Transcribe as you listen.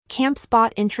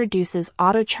Campspot introduces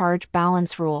Auto Charge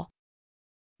Balance Rule.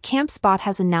 Campspot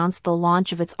has announced the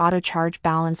launch of its Auto Charge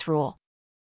Balance Rule.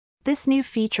 This new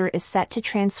feature is set to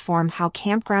transform how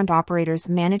campground operators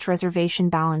manage reservation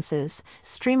balances,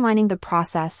 streamlining the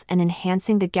process and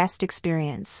enhancing the guest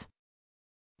experience.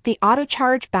 The Auto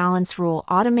Charge Balance Rule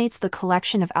automates the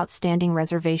collection of outstanding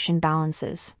reservation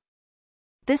balances.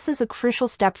 This is a crucial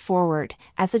step forward,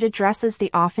 as it addresses the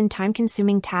often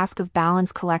time-consuming task of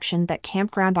balance collection that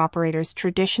campground operators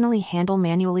traditionally handle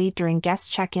manually during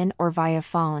guest check-in or via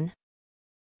phone.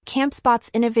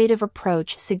 Campspot's innovative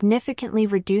approach significantly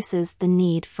reduces the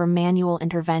need for manual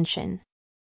intervention.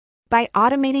 By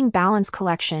automating balance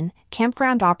collection,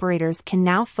 campground operators can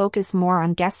now focus more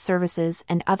on guest services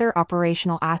and other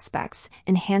operational aspects,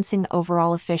 enhancing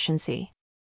overall efficiency.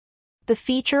 The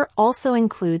feature also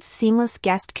includes seamless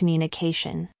guest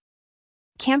communication.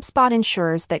 Campspot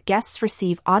ensures that guests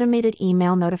receive automated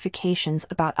email notifications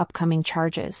about upcoming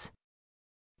charges.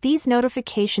 These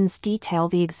notifications detail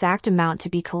the exact amount to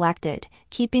be collected,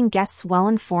 keeping guests well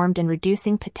informed and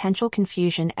reducing potential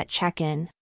confusion at check-in.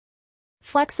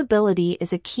 Flexibility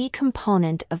is a key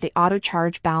component of the Auto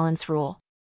Charge Balance Rule.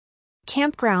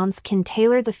 Campgrounds can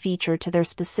tailor the feature to their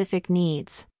specific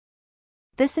needs.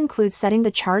 This includes setting the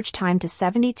charge time to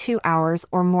 72 hours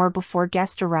or more before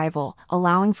guest arrival,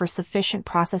 allowing for sufficient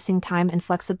processing time and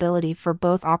flexibility for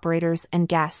both operators and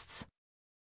guests.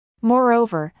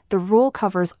 Moreover, the rule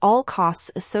covers all costs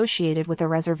associated with a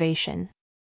reservation.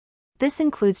 This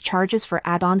includes charges for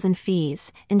add-ons and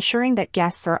fees, ensuring that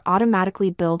guests are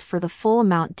automatically billed for the full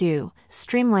amount due,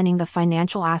 streamlining the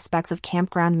financial aspects of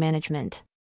campground management.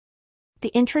 The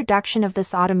introduction of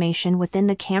this automation within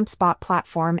the Campspot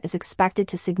platform is expected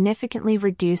to significantly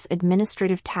reduce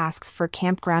administrative tasks for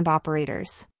campground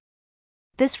operators.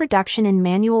 This reduction in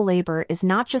manual labor is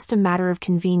not just a matter of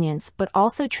convenience but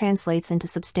also translates into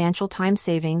substantial time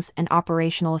savings and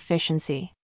operational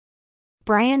efficiency.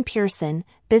 Brian Pearson,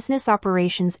 business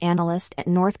operations analyst at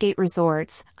Northgate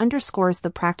Resorts, underscores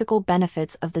the practical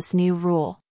benefits of this new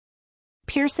rule.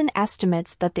 Pearson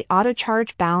estimates that the Auto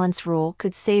Charge Balance Rule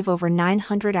could save over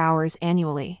 900 hours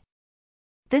annually.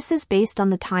 This is based on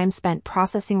the time spent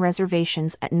processing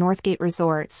reservations at Northgate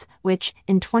Resorts, which,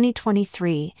 in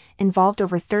 2023, involved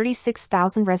over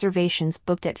 36,000 reservations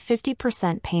booked at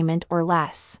 50% payment or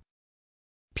less.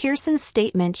 Pearson's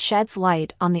statement sheds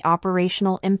light on the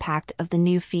operational impact of the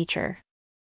new feature.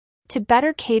 To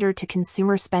better cater to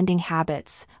consumer spending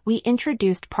habits, we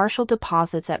introduced partial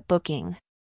deposits at booking.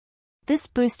 This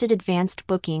boosted advanced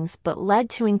bookings but led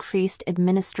to increased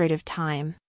administrative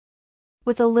time.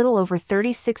 With a little over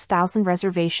 36,000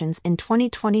 reservations in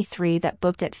 2023 that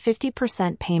booked at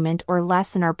 50% payment or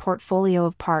less in our portfolio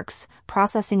of parks,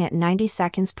 processing at 90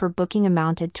 seconds per booking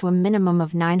amounted to a minimum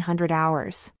of 900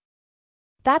 hours.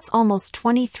 That's almost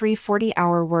 23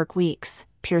 40-hour work weeks,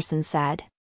 Pearson said.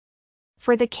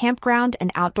 For the campground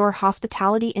and outdoor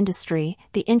hospitality industry,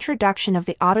 the introduction of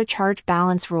the Auto Charge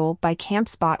Balance Rule by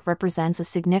Campspot represents a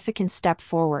significant step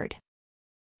forward.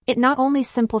 It not only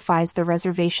simplifies the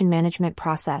reservation management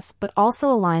process but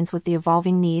also aligns with the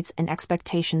evolving needs and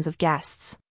expectations of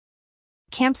guests.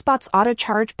 Campspot's Auto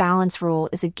Charge Balance Rule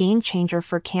is a game-changer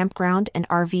for campground and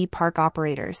RV park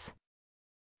operators.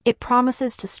 It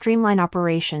promises to streamline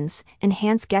operations,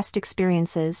 enhance guest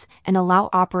experiences, and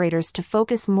allow operators to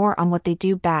focus more on what they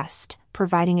do best,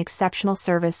 providing exceptional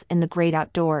service in the great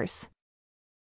outdoors.